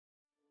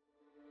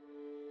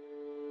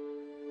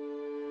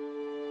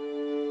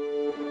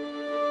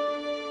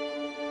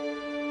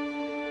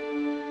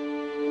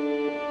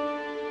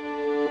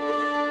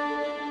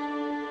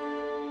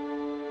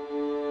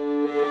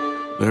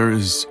There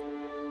is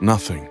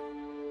nothing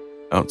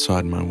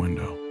outside my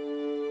window.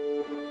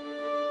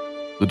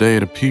 The day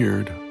it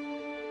appeared,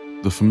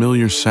 the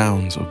familiar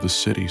sounds of the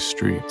city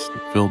streets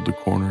that filled the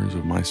corners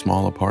of my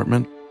small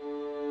apartment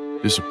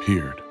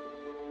disappeared,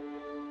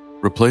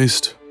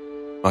 replaced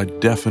by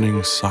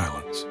deafening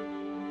silence.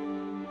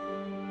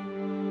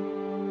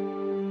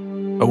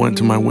 I went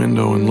to my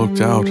window and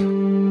looked out,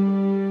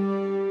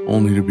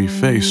 only to be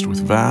faced with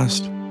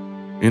vast,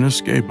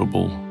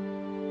 inescapable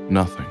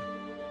nothing.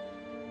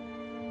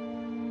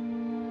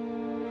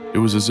 It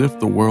was as if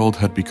the world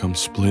had become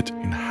split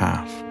in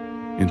half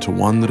into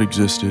one that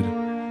existed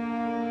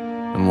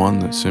and one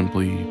that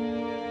simply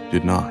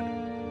did not.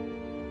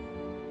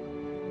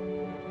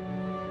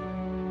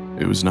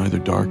 It was neither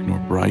dark nor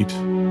bright,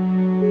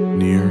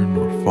 near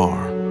nor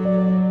far.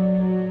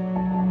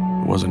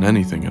 It wasn't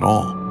anything at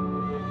all.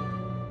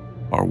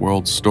 Our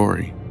world's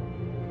story,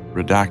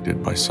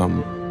 redacted by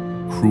some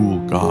cruel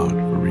god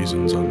for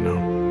reasons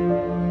unknown.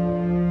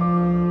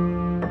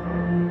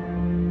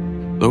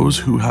 Those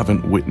who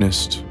haven't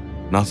witnessed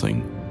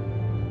nothing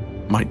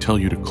might tell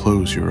you to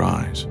close your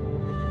eyes.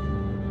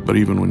 But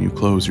even when you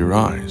close your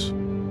eyes,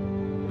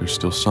 there's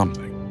still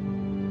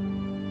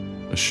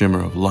something. A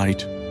shimmer of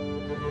light,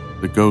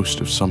 the ghost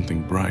of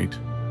something bright,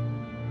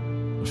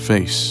 a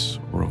face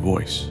or a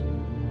voice.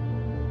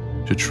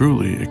 To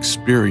truly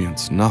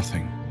experience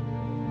nothing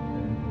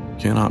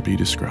cannot be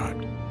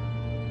described.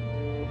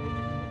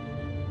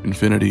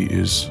 Infinity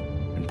is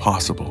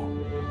impossible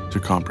to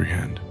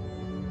comprehend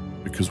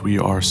because we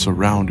are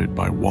surrounded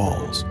by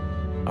walls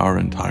our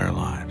entire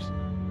lives.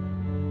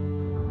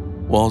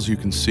 Walls you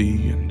can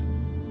see and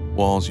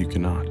walls you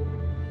cannot.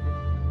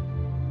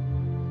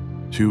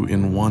 To,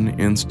 in one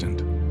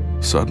instant,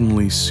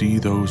 suddenly see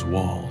those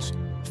walls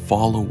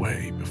fall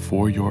away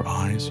before your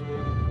eyes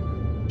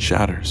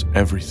shatters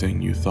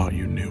everything you thought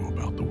you knew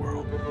about the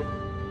world.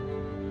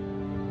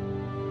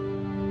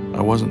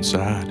 I wasn't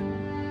sad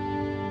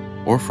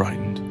or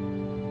frightened.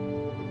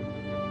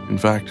 In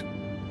fact,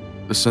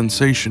 the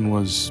sensation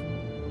was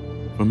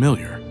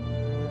familiar,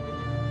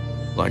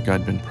 like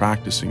I'd been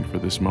practicing for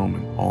this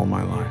moment all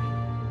my life,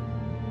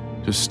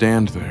 to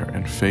stand there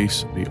and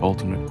face the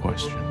ultimate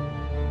question.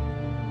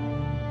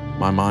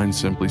 My mind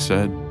simply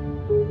said,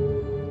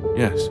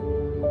 yes,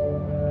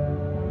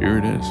 here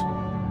it is.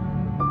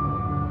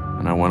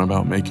 And I went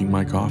about making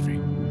my coffee.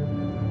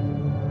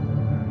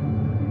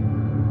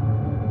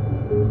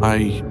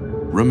 I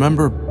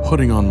remember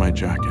putting on my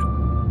jacket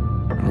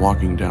and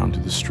walking down to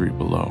the street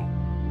below,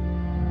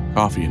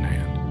 coffee in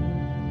hand.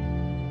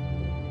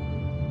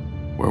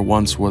 Where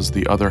once was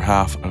the other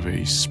half of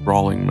a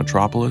sprawling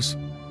metropolis,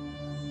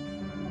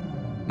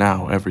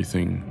 now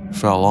everything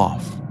fell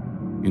off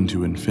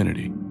into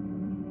infinity.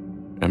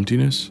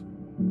 Emptiness?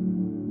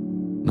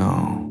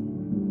 No.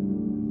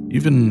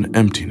 Even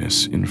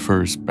emptiness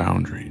infers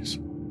boundaries.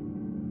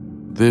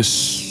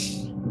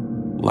 This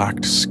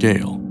lacked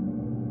scale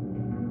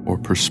or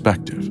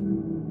perspective.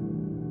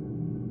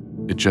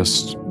 It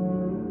just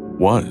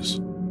was.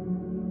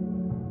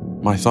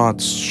 My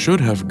thoughts should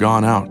have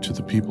gone out to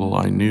the people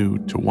I knew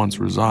to once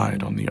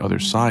reside on the other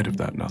side of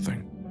that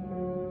nothing.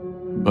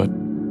 But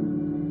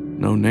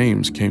no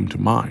names came to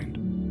mind.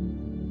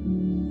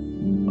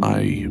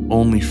 I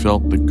only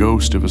felt the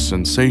ghost of a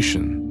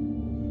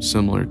sensation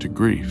similar to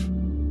grief,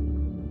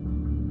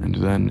 and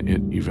then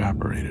it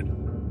evaporated.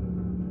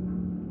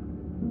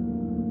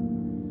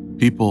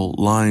 People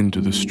lined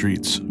the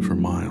streets for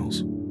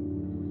miles,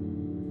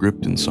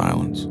 gripped in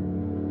silence.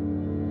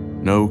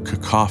 No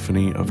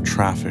cacophony of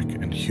traffic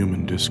and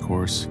human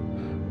discourse,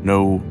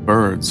 no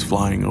birds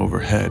flying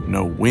overhead,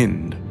 no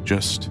wind,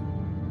 just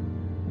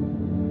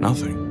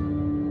nothing.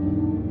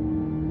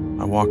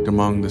 I walked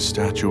among the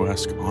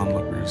statuesque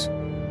onlookers,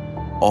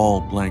 all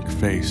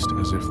blank-faced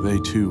as if they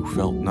too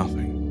felt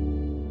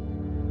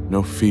nothing.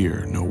 No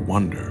fear, no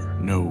wonder,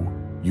 no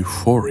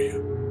euphoria.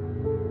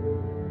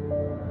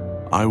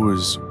 I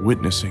was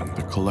witnessing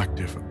the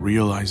collective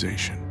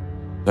realization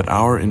that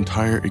our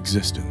entire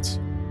existence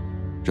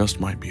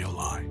just might be a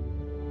lie.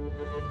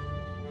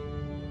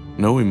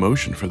 No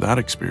emotion for that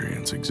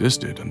experience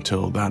existed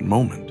until that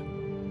moment,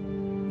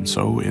 and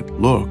so it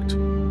looked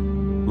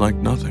like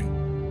nothing.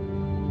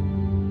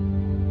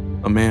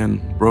 A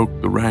man broke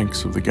the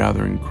ranks of the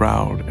gathering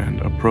crowd and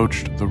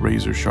approached the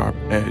razor-sharp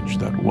edge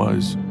that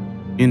was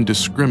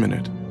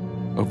indiscriminate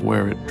of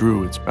where it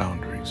drew its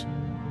boundaries.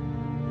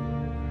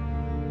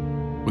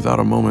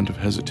 Without a moment of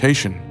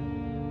hesitation,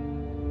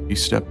 he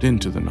stepped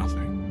into the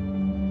nothing,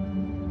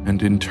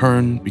 and in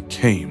turn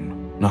became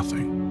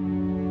nothing.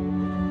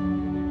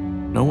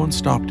 No one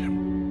stopped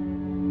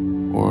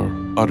him, or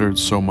uttered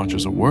so much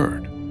as a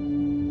word.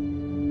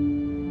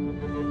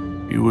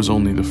 He was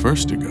only the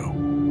first to go.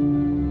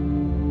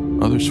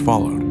 Others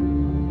followed.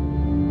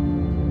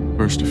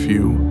 First a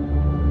few,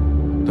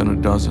 then a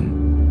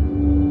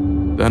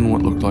dozen, then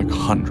what looked like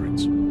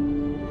hundreds,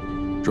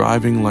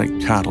 driving like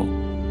cattle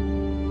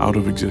out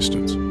of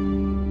existence.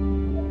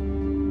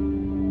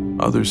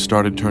 Others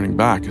started turning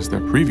back as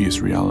their previous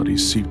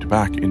realities seeped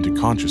back into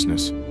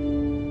consciousness.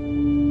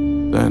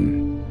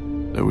 Then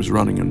There was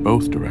running in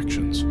both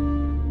directions,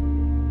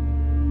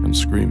 and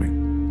screaming.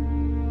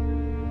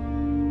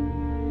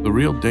 The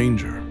real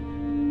danger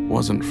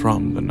wasn't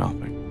from the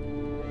nothing,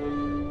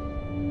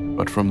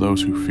 but from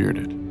those who feared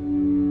it.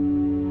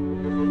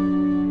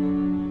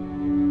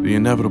 The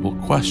inevitable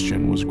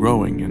question was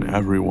growing in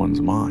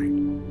everyone's mind.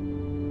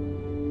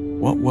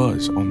 What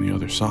was on the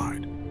other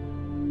side?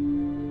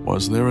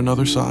 Was there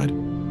another side?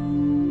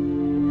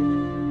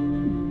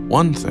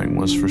 One thing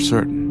was for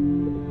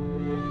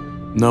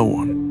certain. No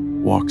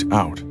one walked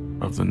out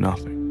of the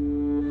nothing.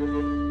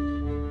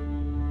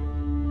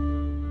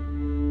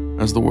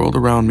 As the world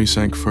around me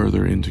sank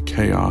further into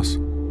chaos,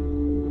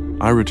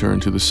 I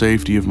returned to the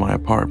safety of my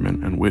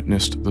apartment and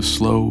witnessed the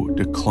slow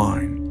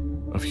decline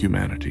of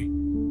humanity.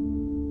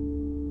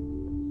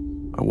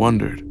 I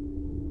wondered,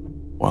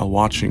 while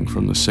watching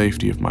from the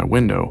safety of my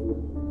window,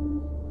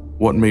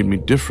 what made me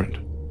different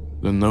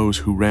than those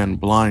who ran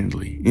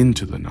blindly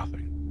into the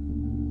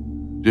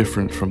nothing,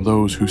 different from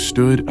those who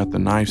stood at the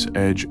knife's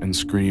edge and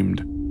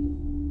screamed,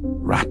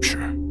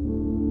 "Rapture."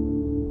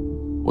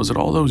 Was it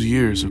all those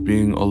years of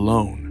being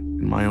alone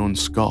in my own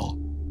skull,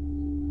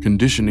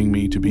 conditioning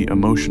me to be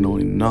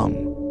emotionally numb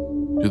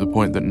to the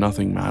point that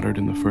nothing mattered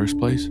in the first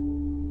place?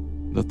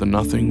 That the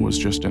nothing was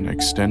just an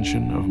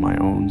extension of my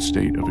own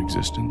state of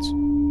existence?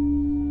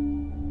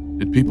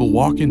 Did people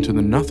walk into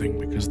the nothing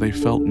because they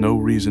felt no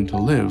reason to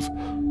live,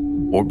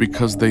 or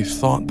because they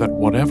thought that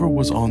whatever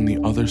was on the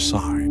other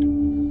side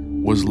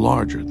was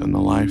larger than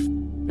the life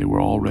they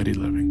were already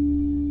living?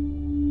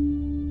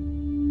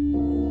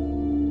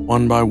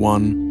 One by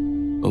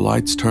one, the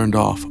lights turned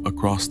off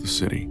across the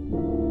city.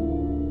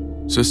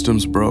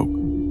 Systems broke,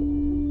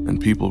 and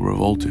people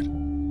revolted.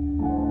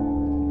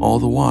 All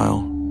the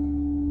while,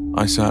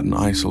 I sat in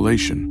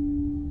isolation,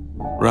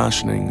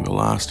 rationing the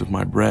last of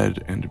my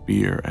bread and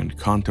beer and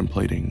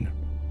contemplating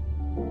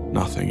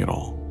nothing at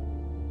all.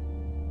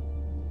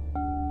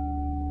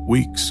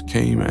 Weeks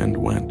came and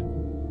went,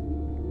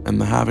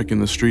 and the havoc in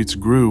the streets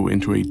grew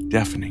into a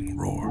deafening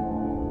roar.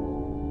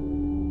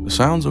 The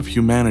sounds of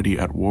humanity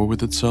at war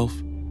with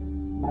itself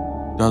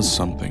does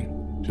something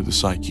to the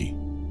psyche.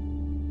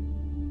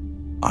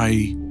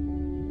 I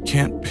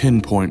can't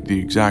pinpoint the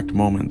exact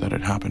moment that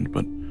it happened,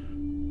 but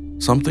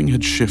something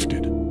had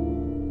shifted.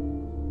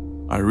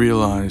 I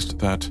realized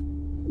that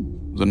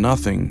the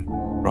nothing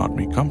brought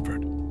me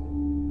comfort.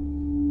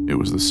 It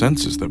was the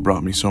senses that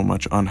brought me so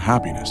much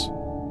unhappiness.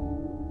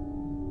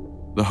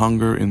 The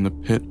hunger in the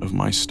pit of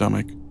my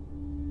stomach,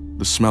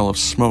 the smell of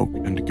smoke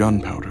and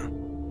gunpowder,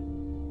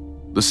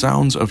 the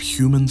sounds of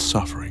human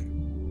suffering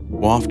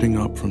wafting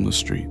up from the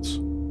streets,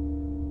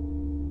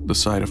 the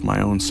sight of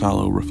my own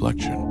sallow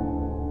reflection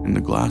in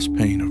the glass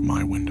pane of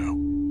my window.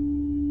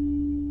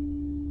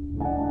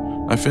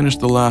 I finished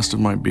the last of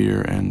my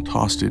beer and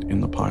tossed it in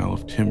the pile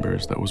of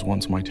timbers that was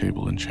once my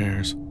table and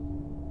chairs.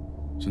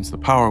 Since the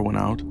power went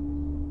out,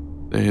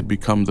 they had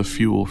become the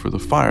fuel for the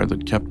fire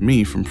that kept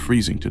me from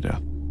freezing to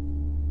death.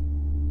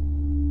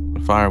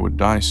 The fire would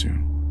die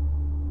soon.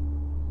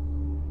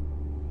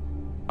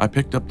 I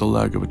picked up the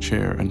leg of a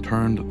chair and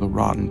turned the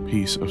rotten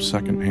piece of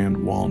second-hand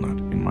walnut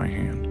in my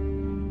hand.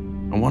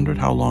 I wondered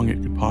how long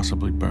it could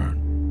possibly burn.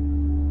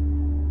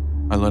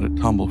 I let it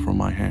tumble from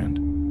my hand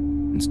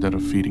instead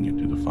of feeding it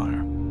to the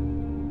fire.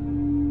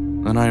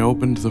 Then I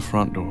opened the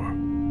front door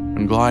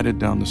and glided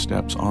down the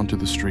steps onto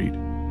the street,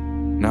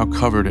 now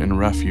covered in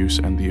refuse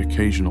and the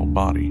occasional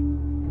body.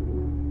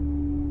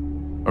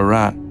 A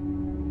rat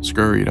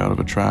scurried out of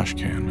a trash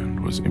can and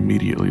was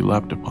immediately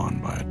leapt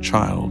upon by a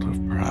child of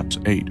perhaps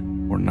 8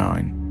 or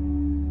 9.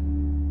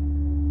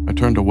 I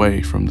turned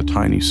away from the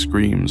tiny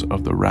screams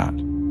of the rat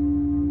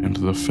and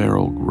the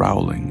feral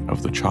growling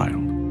of the child,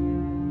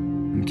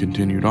 and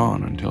continued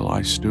on until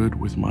I stood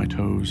with my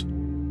toes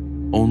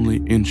only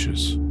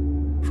inches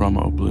from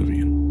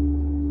oblivion.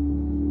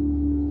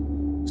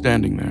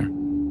 Standing there,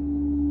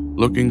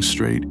 looking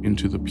straight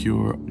into the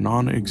pure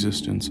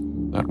non-existence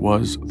that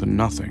was the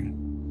nothing,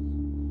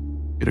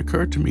 it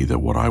occurred to me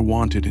that what I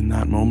wanted in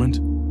that moment,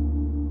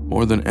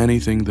 more than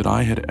anything that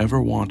I had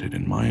ever wanted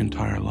in my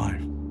entire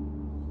life,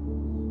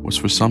 was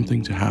for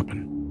something to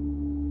happen,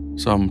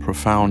 some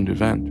profound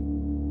event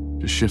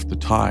to shift the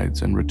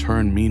tides and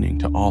return meaning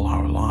to all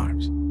our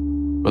lives.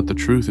 But the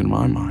truth in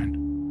my mind,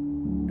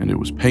 and it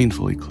was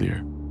painfully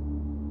clear,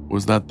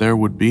 was that there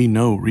would be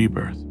no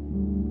rebirth,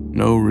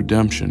 no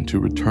redemption to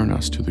return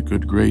us to the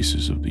good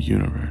graces of the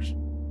universe.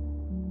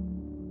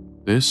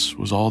 This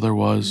was all there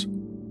was,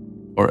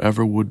 or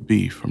ever would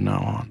be from now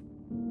on.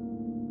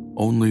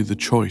 Only the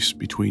choice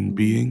between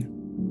being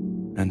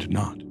and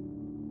not.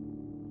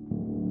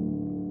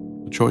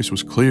 The choice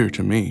was clear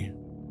to me.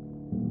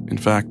 In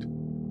fact,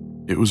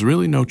 it was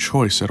really no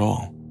choice at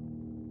all.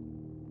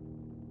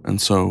 And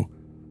so,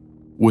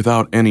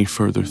 without any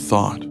further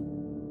thought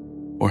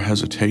or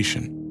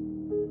hesitation,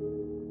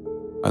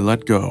 I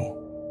let go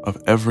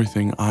of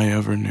everything I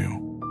ever knew.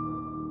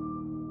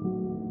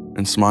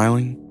 And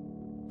smiling,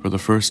 for the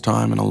first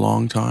time in a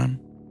long time,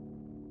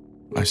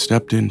 I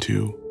stepped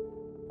into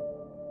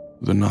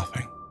the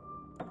nothing.